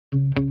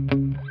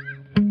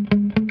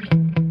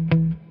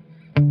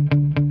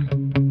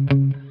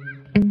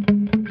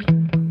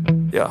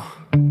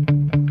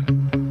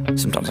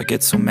I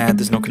get so mad,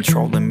 there's no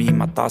controlling me.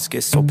 My thoughts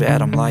get so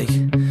bad, I'm like,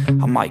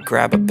 I might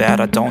grab a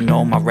bat, I don't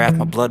know. My wrath,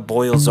 my blood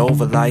boils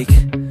over like,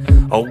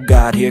 oh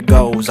God, here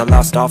goes. I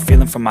lost all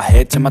feeling from my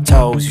head to my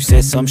toes. You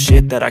said some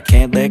shit that I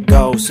can't let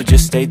go, so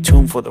just stay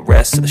tuned for the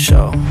rest of the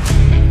show.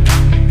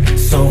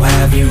 So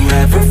have you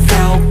ever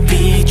felt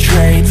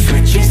betrayed?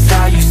 Switches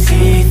how you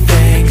see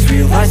things,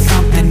 realize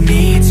something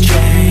needs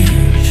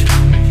change.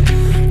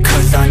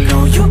 Cause I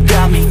know you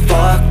got me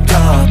fucked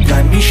up,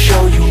 let me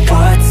show you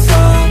what's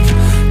up.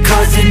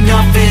 Cause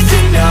enough is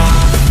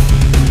enough.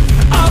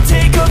 I'll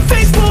take a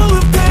face full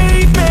of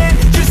pavement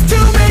just to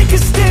make a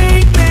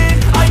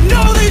statement. I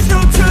know there's no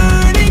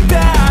turning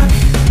back.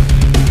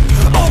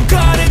 Oh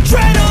God,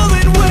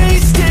 adrenaline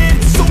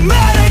wasted, so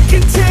mad I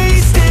can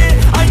taste it.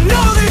 I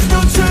know there's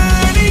no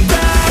turning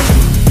back.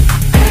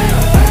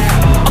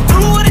 I'll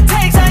do what it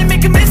takes, I ain't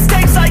making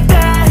mistakes like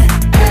that.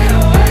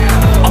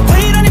 I'll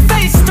play it on your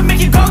face just to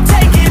make you go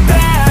take it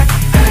back.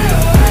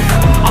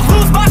 I'll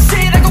lose my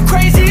shit, I go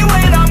crazy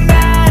when I'm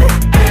mad.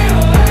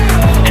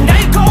 And now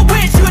you go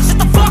wish you would shut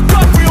the fuck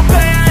up real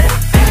bad.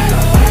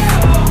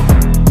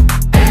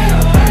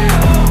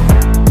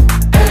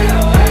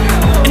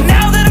 And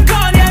now that I'm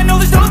gone, yeah, I know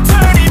there's no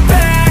turning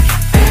back.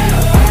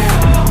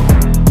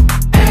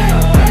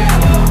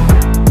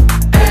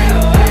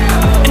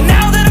 And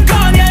now that I'm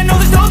gone, yeah, I know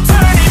there's no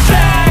turning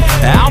back.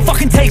 I don't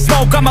fucking take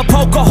smoke, I'ma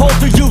poke a hole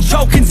through you,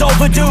 choking's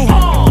overdue.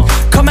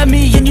 Come at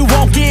me and you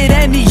won't get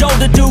any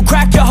older, dude.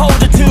 Crack your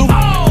holder too.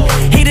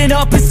 Heating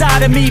up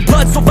inside of me,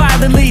 blood so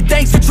violently.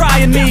 Thanks for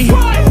trying me.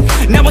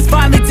 Now it's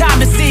finally time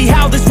to see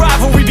how this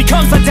rivalry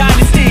becomes a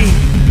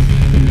dynasty.